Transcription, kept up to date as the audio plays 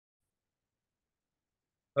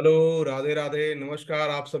Hello, Radhe Radhe, नमस्कार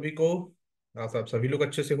आप सभी को। आप सभी लोग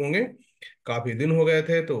अच्छे से होंगे। काफी दिन हो गए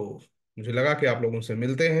थे तो मुझे लगा कि आप लोगों से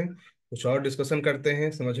मिलते हैं, कुछ और डिस्कशन करते हैं,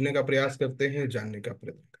 समझने का प्रयास करते हैं, जानने का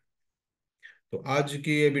प्रयत्न करते हैं। तो आज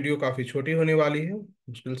की ये वीडियो काफी छोटी होने वाली है,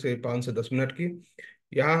 मुश्किल से 5 से 10 मिनट की।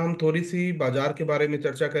 यहाँ हम थोड़ी सी बाजार के बारे में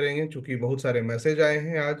चर्चा करेंगे, क्योंकि बहुत सारे मैसेज आए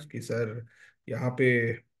हैं आज कि सर यहाँ पे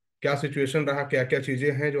क्या सिचुएशन रहा, क्या क्या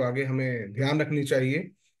चीजें हैं जो आगे हमें ध्यान रखनी चाहिए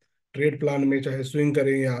ट्रेड प्लान में, चाहे स्विंग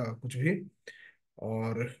करें या कुछ भी।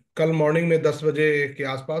 और कल मॉर्निंग में 10 बजे के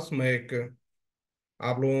आसपास मैं एक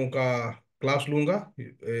आप लोगों का क्लास लूंगा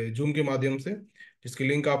जूम के माध्यम से, जिसकी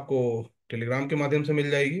लिंक आपको टेलीग्राम के माध्यम से मिल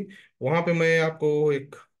जाएगी। वहाँ पे मैं आपको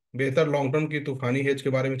एक बेहतर लॉन्ग टर्म की तूफानी हेज के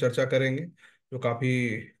बारे में चर्चा करेंगे, जो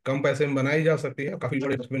काफ़ी कम पैसे में बनाई जा सकती है, काफ़ी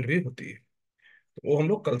बड़ी इन्वेस्टमेंट भी होती है। तो वो हम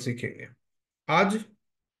लोग कल सीखेंगे। आज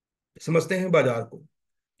समझते हैं बाजार को,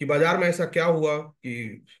 कि बाजार में ऐसा क्या हुआ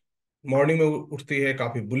कि मॉर्निंग में उठती है,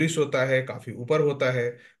 काफी बुलिश होता है, काफी ऊपर होता है,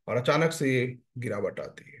 और अचानक से ये गिरावट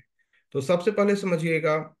आती है। तो सबसे पहले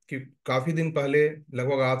समझिएगा कि काफी दिन पहले,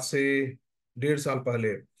 लगभग आज से 1.5 साल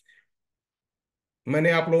पहले,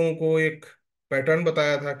 मैंने आप लोगों को एक पैटर्न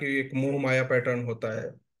बताया था कि एक मोह माया पैटर्न होता है।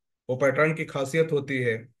 वो पैटर्न की खासियत होती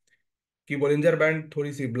है कि बोलिंजर बैंड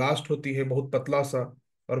थोड़ी सी ब्लास्ट होती है, बहुत पतला सा,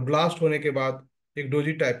 और ब्लास्ट होने के बाद एक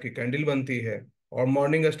डोजी टाइप की कैंडल बनती है और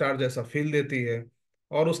मॉर्निंग स्टार जैसा फील देती है।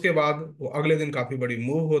 और उसके बाद वो अगले दिन काफी बड़ी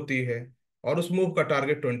मूव होती है, और उस मूव का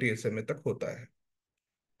टारगेट 20 SMA तक होता है।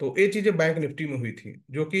 तो ये चीजें बैंक निफ्टी में हुई थी,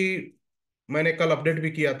 जो कि मैंने कल अपडेट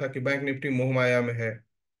भी किया था कि बैंक निफ्टी मोह माया में है,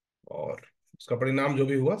 और उसका परिणाम जो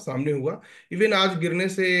भी हुआ सामने हुआ। इवन आज गिरने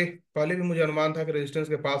से पहले भी मुझे अनुमान था कि रेजिस्टेंस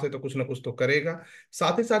के पास है तो कुछ ना कुछ तो करेगा।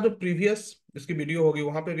 साथ ही साथ जो प्रीवियस इसकी वीडियो होगी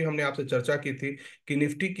वहां पे भी हमने आपसे चर्चा की थी कि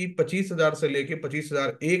निफ्टी की 25,000 से लेके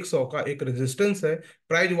 25,100 का एक रेजिस्टेंस है।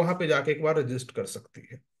 प्राइस वहां पे जाके एक बार रजिस्ट कर सकती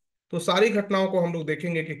है। तो सारी घटनाओं को हम लोग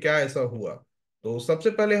देखेंगे कि क्या ऐसा हुआ। तो सबसे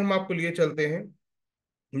पहले हम आपको लिए चलते हैं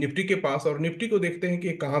निफ्टी के पास, और निफ्टी को देखते हैं कि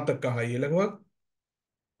ये कहाँ तक का है। ये लगभग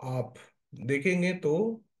आप देखेंगे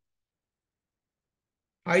तो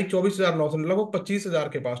हाई 24,900, लगभग 25,000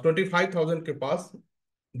 के पास, 25,000 के पास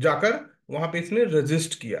जाकर वहां पे इसने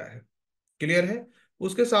रजिस्ट किया है। क्लियर है।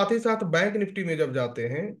 उसके साथ ही साथ बैंक निफ्टी में जब जाते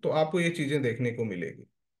हैं तो आपको ये चीजें देखने को मिलेगी।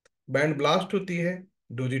 बैंड ब्लास्ट होती है,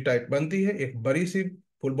 डोजी टाइप बनती है, एक बड़ी सी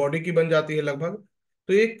फुल बॉडी की बन जाती है लगभग।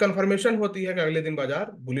 तो एक कंफर्मेशन होती है कि अगले दिन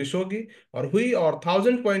बाजार बुलिश होगी, और हुई, और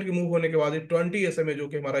 1,000 पॉइंट की मूव होने के बाद 20 SMA जो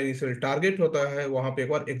कि हमारा इनिशियल टारगेट होता है, वहां पे एक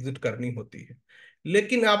बार एग्जिट करनी होती है।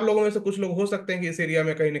 लेकिन आप लोगों में से कुछ लोग हो सकते हैं कि इस एरिया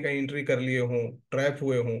में कहीं ना कहीं एंट्री कर लिए हों, ट्रैप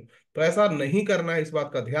हुए हों। तो ऐसा नहीं करना है, इस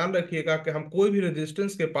बात का ध्यान रखिएगा कि हम कोई भी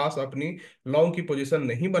रेजिस्टेंस के पास अपनी लॉन्ग की पोजीशन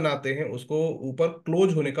नहीं बनाते हैं, उसको ऊपर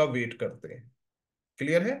क्लोज होने का वेट करते हैं।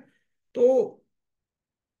 क्लियर है। तो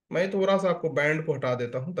मैं थोड़ा सा आपको बैंड को हटा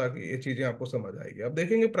देता हूं ताकि ये चीजें आपको समझ आएगी। अब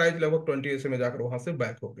देखेंगे प्राइस लगभग 20 में जाकर वहां से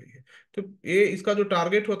बैक हो गई है। तो ये इसका जो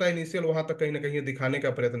टारगेट होता है इनिशियल, वहां तक कहीं ना कहीं ये दिखाने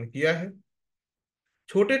का प्रयत्न किया है।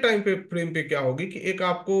 छोटे टाइम पे फ्रेम पे क्या होगी कि एक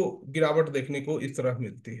आपको गिरावट देखने को इस तरह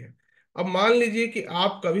मिलती है। अब मान लीजिए कि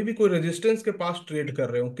आप कभी भी कोई रेजिस्टेंस के पास ट्रेड कर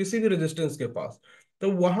रहे हो, किसी भी रेजिस्टेंस के पास,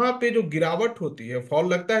 तो वहां पे जो गिरावट होती है,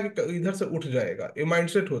 फॉल लगता है कि इधर से उठ जाएगा, ये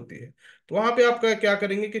माइंडसेट होती है। तो वहां पे आप क्या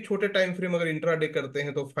करेंगे कि छोटे टाइम फ्रेम अगर इंट्राडे करते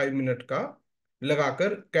हैं तो 5 मिनट का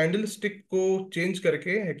लगाकर कैंडल स्टिक को चेंज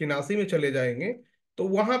करके हेकिनासी में चले जाएंगे। तो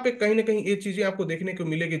वहां पे कहीं ना कहीं ये चीजें आपको देखने को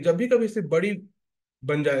मिलेगी, जब भी कभी से बड़ी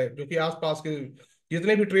बन जाए जो कि आसपास के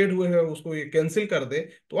जितने भी ट्रेड हुए हैं उसको ये कैंसिल कर दे,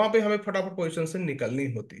 तो वहां पे हमें फटाफट पोजीशन से निकलनी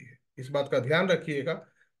होती है। इस बात का ध्यान रखिएगा।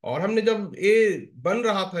 और हमने जब ये बन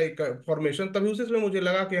रहा था एक फॉर्मेशन, तभी उसी समय मुझे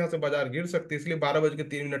लगा कि यहाँ से बाजार गिर सकती है, इसलिए 12 बज के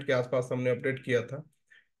 3 मिनट के आसपास हमने अपडेट किया था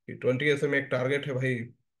कि 20 SMA एक टारगेट है भाई,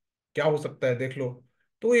 क्या हो सकता है देख लो।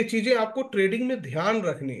 तो ये चीजें आपको ट्रेडिंग में ध्यान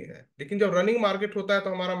रखनी है। लेकिन जब रनिंग मार्केट होता है तो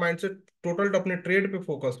हमारा माइंडसेट टोटल अपने ट्रेड पे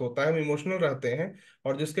फोकस होता है, हम इमोशनल रहते हैं,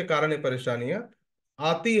 और जिसके कारण ये परेशानियां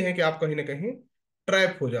आती हैं कि आप कहीं ना कहीं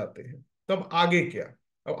ट्रैप हो जाते हैं। तब आगे क्या।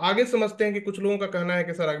 अब आगे समझते हैं कि कुछ लोगों का कहना है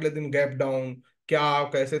कि सर अगले दिन गैप डाउन, क्या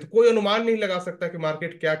कैसे, तो कोई अनुमान नहीं लगा सकता कि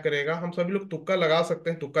मार्केट क्या करेगा। हम सभी लोग तुक्का लगा सकते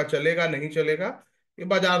हैं, तुक्का चलेगा नहीं चलेगा ये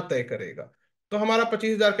बाजार तय करेगा। तो हमारा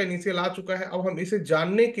 25,000 का इनिशियल आ चुका है। अब हम इसे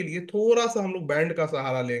जानने के लिए थोड़ा सा हम लोग बैंड का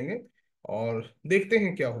सहारा लेंगे और देखते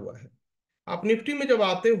हैं क्या हुआ है। आप निफ्टी में जब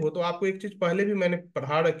आते हो तो आपको एक चीज पहले भी मैंने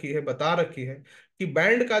पढ़ा रखी है, बता रखी है, कि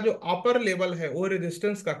बैंड का जो अपर लेवल है वो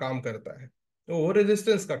रेजिस्टेंस का काम करता है। तो वो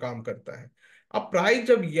रेजिस्टेंस का काम करता है। अब प्राइस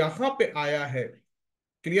जब यहाँ पे आया है,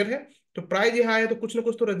 क्लियर है, तो प्राइस यहाँ आया तो कुछ ना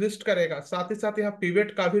कुछ तो रेजिस्ट करेगा। साथ ही साथ यहाँ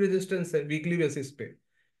पिवेट का भी रेजिस्टेंस है वीकली बेसिस पे।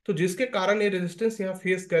 तो जिसके कारण ये रेजिस्टेंस यहाँ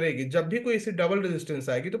फेस करेगी। जब भी कोई ऐसी डबल रेजिस्टेंस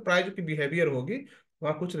आएगी तो प्राइस की बिहेवियर होगी,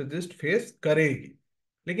 वहां कुछ रेजिस्ट फेस करेगी।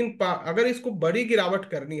 लेकिन अगर इसको बड़ी गिरावट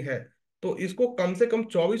करनी है तो इसको कम से कम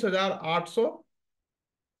 24,800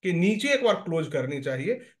 के नीचे एक बार क्लोज करनी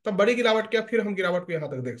चाहिए। तब बड़ी गिरावट क्या, फिर हम गिरावट को यहाँ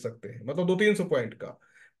तक देख सकते हैं, मतलब 200-300 पॉइंट का।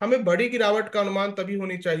 हमें बड़ी गिरावट का अनुमान तभी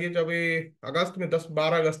होनी चाहिए जब ये अगस्त में,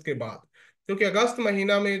 10-12 अगस्त के बाद, क्योंकि अगस्त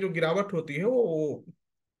महीना में जो गिरावट होती है वो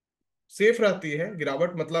सेफ रहती है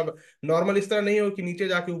गिरावट। मतलब नॉर्मल इस तरह नहीं हो कि नीचे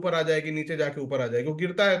जाके ऊपर आ जाएगी, नीचे जाके ऊपर आ जाएगी। वो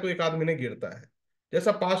गिरता है तो एक आध महीने गिरता है,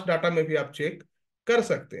 जैसा पास्ट डाटा में भी आप चेक कर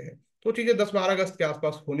सकते हैं। तो चीजें 10-12 अगस्त के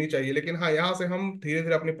आसपास होनी चाहिए। लेकिन हाँ, यहाँ से हम धीरे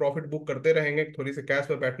धीरे अपनी प्रॉफिट बुक करते रहेंगे, थोड़ी सी कैश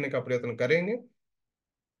पे बैठने का प्रयत्न करेंगे।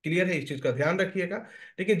 क्लियर है, इस चीज का ध्यान रखिएगा।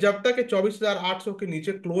 लेकिन जब तक ये 24,800 के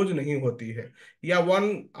नीचे क्लोज नहीं होती है, या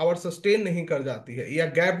 1 आवर सस्टेन नहीं कर जाती है, या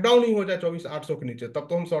गैप डाउन नहीं हो जाए 24,800 के नीचे, तब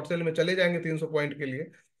तो हम शॉर्ट सेल में चले जाएंगे 300 पॉइंट के लिए।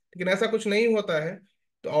 लेकिन ऐसा कुछ नहीं होता है।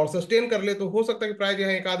 तो और सस्टेन कर ले तो हो सकता है कि प्राइस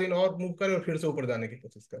यहाँ एक आध दिन और मूव करे और फिर से ऊपर जाने की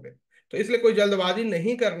कोशिश करे। तो इसलिए कोई जल्दबाजी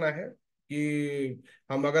नहीं करना है कि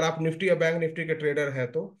हम, अगर आप निफ्टी या बैंक निफ्टी के ट्रेडर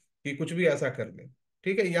हैं तो, कि कुछ भी ऐसा कर लें।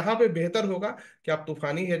 ठीक है, यहाँ पे बेहतर होगा कि आप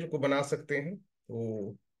तूफानी हेज को बना सकते हैं।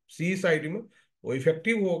 तो सी साइड में वो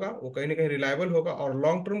इफेक्टिव होगा, वो कहीं ना कहीं रिलायबल होगा, और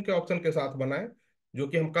लॉन्ग टर्म के ऑप्शन के साथ बनाएं, जो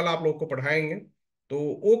कि हम कल आप लोगों को पढ़ाएंगे। तो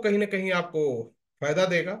वो कहीं ना कहीं आपको फायदा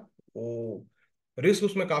देगा। वो रिस्क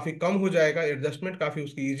उसमें काफी कम हो जाएगा, एडजस्टमेंट काफी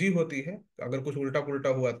उसकी इजी होती है अगर कुछ उल्टा पुल्टा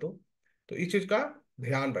हुआ तो इस चीज का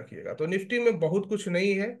ध्यान रखिएगा। तो निफ्टी में बहुत कुछ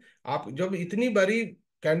नहीं है। आप जब इतनी बड़ी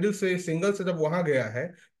कैंडल से, सिंगल से जब वहां गया है,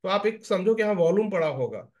 तो आप एक समझो कि यहाँ वॉल्यूम पड़ा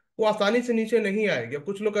होगा, वो आसानी से नीचे नहीं आएगी। अब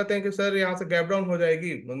कुछ लोग कहते हैं कि सर यहाँ से गैप डाउन हो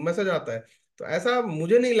जाएगी, मैसेज आता है। तो ऐसा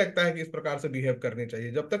मुझे नहीं लगता है कि इस प्रकार से बिहेव करनी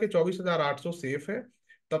चाहिए। जब तक ये 24,800 सेफ है,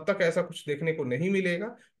 तब तक ऐसा कुछ देखने को नहीं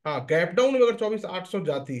मिलेगा। हाँ, गैप डाउन में अगर 24,800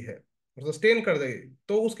 जाती है और सस्टेन कर देगी,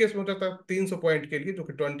 तो उस केस में हो सकता है 300 पॉइंट के लिए, जो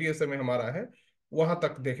कि 20 में हमारा है, वहां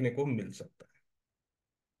तक देखने को मिल सकता है।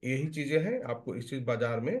 यही चीजें हैं, आपको इस चीज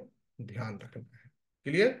बाजार में ध्यान रखना है।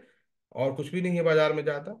 क्लियर? और कुछ भी नहीं है बाजार में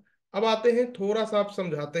ज्यादा। अब आते हैं, थोड़ा सा आप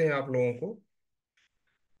समझाते हैं आप लोगों को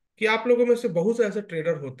कि आप लोगों में से बहुत से ऐसे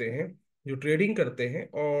ट्रेडर होते हैं जो ट्रेडिंग करते हैं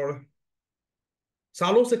और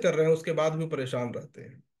सालों से कर रहे हैं, उसके बाद भी परेशान रहते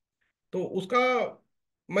हैं। तो उसका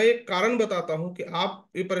मैं एक कारण बताता हूं कि आप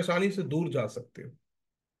ये परेशानी से दूर जा सकते हो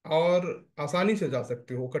और आसानी से जा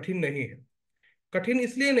सकते हो, कठिन नहीं है। कठिन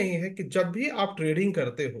इसलिए नहीं है कि जब भी आप ट्रेडिंग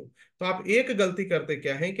करते हो, तो आप एक गलती करते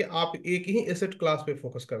क्या है कि आप एक ही एसेट क्लास पे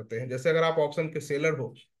फोकस करते हैं। जैसे अगर आप ऑप्शन के सेलर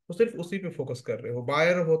हो तो सिर्फ उसी पे फोकस कर रहे हो,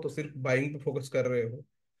 बायर हो तो सिर्फ बाइंग पे फोकस कर रहे हो।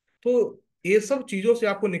 तो ये सब चीजों से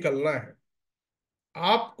आपको निकलना है।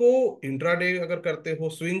 आपको इंट्राडे अगर करते हो,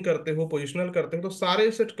 स्विंग करते हो, पोजिशनल करते हो, तो सारे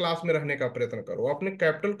सेट क्लास में रहने का प्रयत्न करो। अपने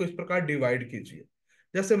कैपिटल को इस प्रकार डिवाइड कीजिए।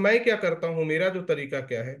 जैसे मैं क्या करता हूं, मेरा जो तरीका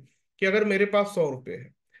क्या है कि अगर मेरे पास 100 रुपये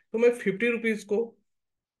है, तो मैं 50 रुपीज को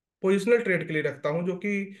पोजिशनल ट्रेड के लिए रखता हूं, जो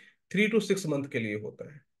कि 3 to 6 मंथ के लिए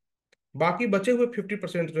होता है। बाकी बचे हुए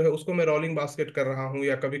 50% जो है उसको मैं रोलिंग बास्केट कर रहा हूँ,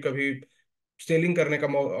 या कभी कभी सेलिंग करने का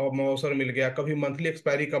अवसर मिल गया, कभी मंथली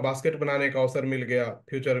एक्सपायरी का बास्केट बनाने का अवसर मिल गया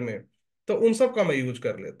फ्यूचर में, तो उन सब का मैं यूज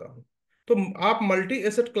कर लेता हूँ। तो आप मल्टी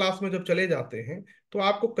एसेट क्लास में जब चले जाते हैं, तो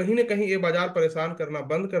आपको कहीं ना कहीं ये बाजार परेशान करना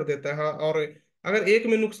बंद कर देता है, और अगर एक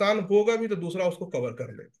में नुकसान होगा भी तो दूसरा उसको कवर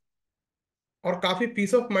कर लेगा, और काफी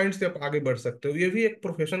पीस ऑफ माइंड से आप आगे बढ़ सकते हो। ये भी एक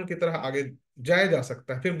प्रोफेशन की तरह आगे जाया जा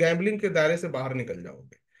सकता है, फिर गैम्बलिंग के दायरे से बाहर निकल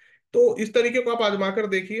जाओगे। तो इस तरीके को आप आजमा कर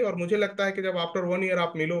देखिए, और मुझे लगता है कि जब आफ्टर 1 ईयर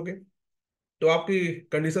आप मिलोगे, तो आपकी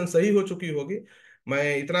कंडीशन सही हो चुकी होगी।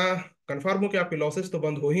 मैं इतना कंफर्म हूं कि आपकी लॉसेस तो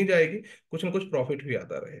बंद हो ही जाएगी, कुछ ना कुछ प्रॉफिट भी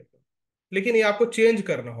आता रहेगा। लेकिन ये आपको चेंज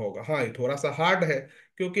करना होगा। हाँ, ये थोड़ा सा हार्ड है,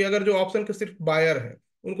 क्योंकि अगर जो ऑप्शन के सिर्फ बायर हैं,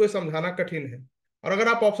 उनको ये समझाना कठिन है। और अगर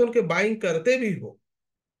आप ऑप्शन के बाइंग करते भी हो,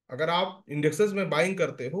 अगर आप इंडेक्सेस में बाइंग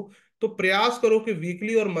करते हो, तो प्रयास करो कि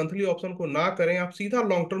वीकली और मंथली ऑप्शन को ना करें, आप सीधा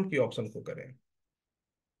लॉन्ग टर्म की ऑप्शन को करें।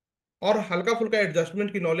 और हल्का फुल्का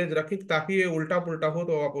एडजस्टमेंट की नॉलेज रखें, ताकि ये उल्टा पुल्टा हो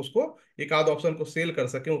तो आप उसको एक आध ऑप्शन को सेल कर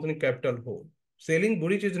सकें, उतनी कैपिटल हो। सेलिंग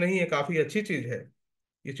बुरी चीज नहीं है, काफी अच्छी चीज है।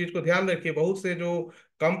 इस चीज को ध्यान रखिए। बहुत से जो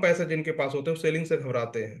कम पैसे जिनके पास होते हैं वो सेलिंग से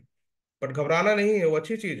घबराते हैं, बट घबराना नहीं है, वो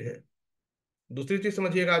अच्छी चीज है। दूसरी चीज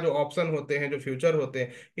समझिएगा, जो ऑप्शन होते हैं, जो फ्यूचर होते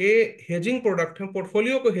हैं, ये हेजिंग प्रोडक्ट है,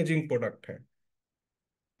 पोर्टफोलियो को हेजिंग प्रोडक्ट है।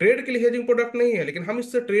 ट्रेड के लिए हेजिंग प्रोडक्ट नहीं है, लेकिन हम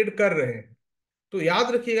इससे ट्रेड कर रहे हैं। तो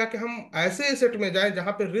याद रखिएगा कि हम ऐसे एसेट में जाएं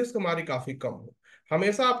जहां पे रिस्क हमारी काफी कम हो।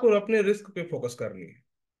 हमेशा आपको अपने रिस्क पे फोकस करनी है।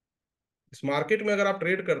 इस मार्केट में अगर आप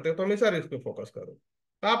ट्रेड करते हो तो हमेशा रिस्क पे फोकस करो।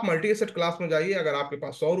 तो आप मल्टी एसेट क्लास में जाइए। अगर आपके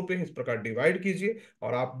पास 100 रुपये हैं, इस प्रकार डिवाइड कीजिए,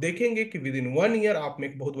 और आप देखेंगे कि विद इन 1 ईयर आप में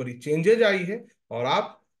एक बहुत बड़ी चेंजेज आई है, और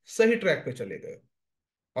आप सही ट्रैक पे चले गए।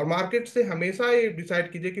 और मार्केट से हमेशा ये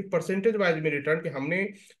डिसाइड कीजिए कि परसेंटेज वाइज में रिटर्न, कि हमने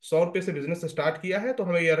 100 रुपये से बिजनेस स्टार्ट किया है, तो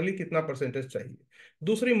हमें ईयरली कितना परसेंटेज चाहिए।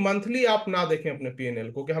 दूसरी, मंथली आप ना देखें अपने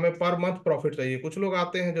पीएनएल को कि हमें पर मंथ प्रॉफिट चाहिए। कुछ लोग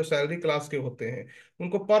आते हैं जो सैलरी क्लास के होते हैं,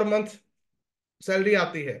 उनको पर मंथ सैलरी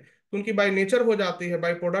आती है, तो उनकी बाय नेचर हो जाती है,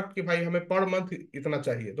 बाय प्रोडक्ट की भाई हमें पर मंथ इतना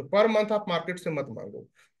चाहिए, तो पर मंथ आप मार्केट से मत मांगो।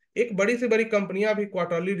 एक बड़ी से बड़ी कंपनियां भी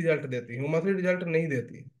क्वार्टरली रिजल्ट देती हैं, मंथली रिजल्ट नहीं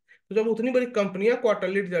देती हैं। तो जब उतनी बड़ी कंपनियां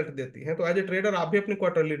क्वार्टरली रिजल्ट देती हैं, तो एज ए ट्रेडर आप भी अपने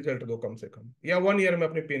क्वार्टरली रिजल्ट दो कम से कम, या 1 ईयर में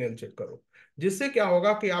अपने P&L चेक करो। जिससे क्या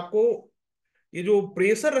होगा कि आपको ये जो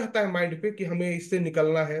प्रेशर रहता है माइंड पे कि हमें इससे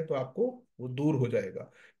निकलना है, तो आपको वो दूर हो जाएगा।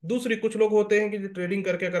 दूसरी, कुछ लोग होते हैं कि जो ट्रेडिंग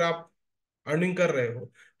करके अगर आप अर्निंग कर रहे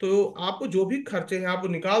हो, तो आपको जो भी खर्चे हैं आप वो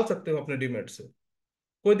निकाल सकते हो अपने डीमेट से,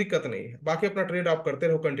 कोई दिक्कत नहीं है। बाकी अपना ट्रेड आप करते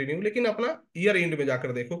रहो कंटिन्यू, लेकिन अपना ईयर एंड में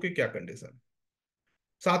जाकर देखो कि क्या कंडीशन।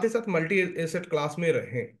 साथ ही साथ मल्टी एसेट क्लास में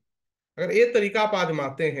रहें। अगर ये तरीका आप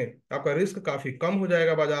आजमाते हैं तो आपका रिस्क काफी कम हो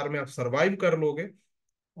जाएगा, बाजार में आप सरवाइव कर लोगे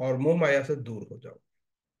और मोह माया से दूर हो जाओ।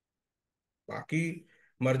 बाकी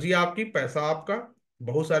मर्जी आपकी, पैसा आपका।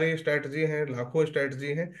 बहुत सारी स्ट्रैटेजी हैं, लाखों स्ट्रैटेजी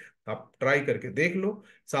हैं, आप ट्राई करके देख लो।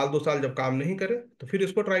 साल 2 साल जब काम नहीं करे तो फिर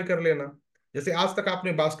इसको ट्राई कर लेना। जैसे आज तक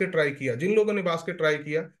आपने बास्केट ट्राई किया, जिन लोगों ने बास्केट ट्राई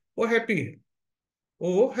किया वो हैप्पी है,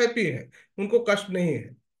 वो हैप्पी है, उनको कष्ट नहीं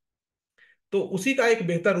है। तो उसी का एक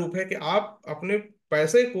बेहतर रूप है कि आप अपने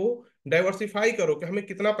पैसे को डाइवर्सिफाई करो कि हमें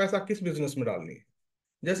कितना पैसा किस बिजनेस में डालनी है।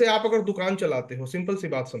 जैसे आप अगर दुकान चलाते हो, सिंपल सी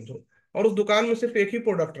बात समझो, और उस दुकान में सिर्फ एक ही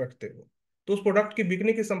प्रोडक्ट रखते हो, तो उस प्रोडक्ट की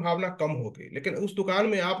बिकने की संभावना कम होगी। लेकिन उस दुकान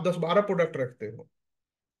में आप 10-12 प्रोडक्ट रखते हो,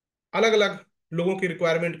 अलग अलग लोगों की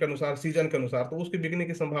रिक्वायरमेंट के अनुसार, सीजन के अनुसार, तो उसकी बिकने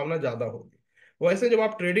की संभावना ज्यादा होगी। वैसे जब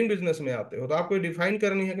आप ट्रेडिंग बिजनेस में आते हो, तो आपको डिफाइन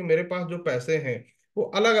करनी है कि मेरे पास जो पैसे हैं वो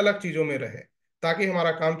अलग अलग चीजों में रहे, ताकि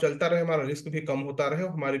हमारा काम चलता रहे, हमारा रिस्क भी कम होता रहे और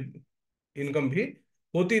हमारी इनकम भी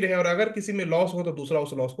होती रहे, और अगर किसी में लॉस हो तो दूसरा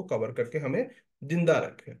उस लॉस को कवर करके हमें जिंदा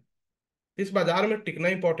रखे। इस बाजार में टिकना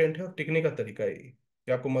इंपॉर्टेंट है, और टिकने का तरीका यही है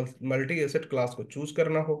कि आपको मल्टी एसेट क्लास को चूज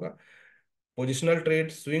करना होगा। पोजिशनल ट्रेड,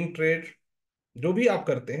 स्विंग ट्रेड, जो भी आप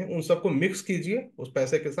करते हैं उन सबको मिक्स कीजिए उस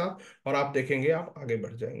पैसे के साथ, और आप देखेंगे आप आगे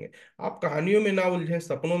बढ़ जाएंगे। आप कहानियों में ना उलझें,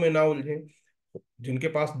 सपनों में ना उलझें। जिनके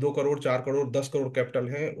पास 2 करोड़, 4 करोड़, 10 करोड़ कैपिटल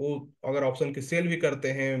है, वो अगर ऑप्शन की सेल भी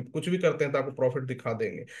करते हैं, कुछ भी करते हैं, तो आपको प्रॉफिट दिखा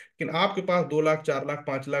देंगे। लेकिन आपके पास 2 लाख, 4 लाख,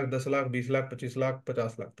 5 लाख, 10 लाख, 20 लाख, 25 लाख,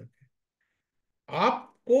 50 लाख तक है,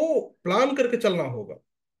 आपको प्लान करके चलना होगा।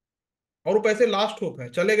 और वो पैसे लास्ट हो गए,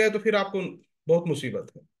 चले गए, तो फिर आपको बहुत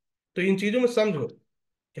मुसीबत है। तो इन चीजों में समझो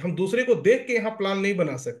कि हम दूसरे को देख के यहाँ प्लान नहीं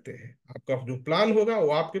बना सकते हैं। आपका जो प्लान होगा वो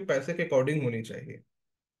आपके पैसे के अकॉर्डिंग होनी चाहिए,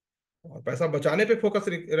 और पैसा बचाने पे फोकस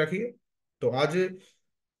रखिए। तो आज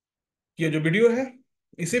ये जो वीडियो है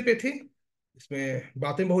इसी पे थी। इसमें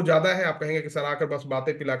बातें बहुत ज्यादा है, आप कहेंगे कि सर आकर बस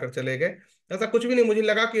बातें पिलाकर चले गए। ऐसा कुछ भी नहीं, मुझे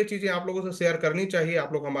लगा कि ये चीजें आप लोगों से शेयर करनी चाहिए।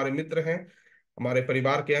 आप लोग हमारे मित्र हैं, हमारे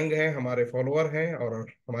परिवार के अंग हैं, हमारे फॉलोअर हैं और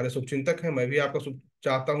हमारे शुभचिंतक हैं। मैं भी आपका शुभ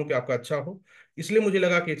चाहता हूँ कि आपका अच्छा हो, इसलिए मुझे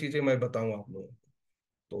लगा कि ये चीजें मैं बताऊं आप लोगों को।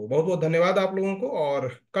 तो बहुत बहुत धन्यवाद आप लोगों को, और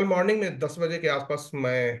कल मॉर्निंग में 10 बजे के आसपास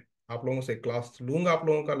मैं आप लोगों से क्लास लूंगा, आप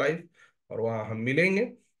लोगों का लाइव, और वहाँ हम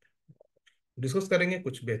मिलेंगे, डिस्कस करेंगे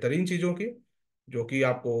कुछ बेहतरीन चीज़ों की, जो कि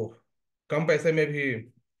आपको कम पैसे में भी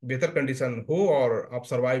बेहतर कंडीशन हो और आप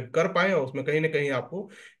सरवाइव कर पाएं, और उसमें कहीं ना कहीं आपको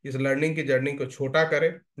इस लर्निंग की जर्नी को छोटा करे,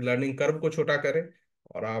 लर्निंग कर्व को छोटा करे,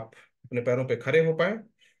 और आप अपने पैरों पे खड़े हो पाएं।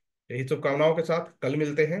 यही शुभकामनाओं के साथ कल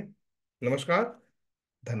मिलते हैं। नमस्कार,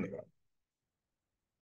 धन्यवाद।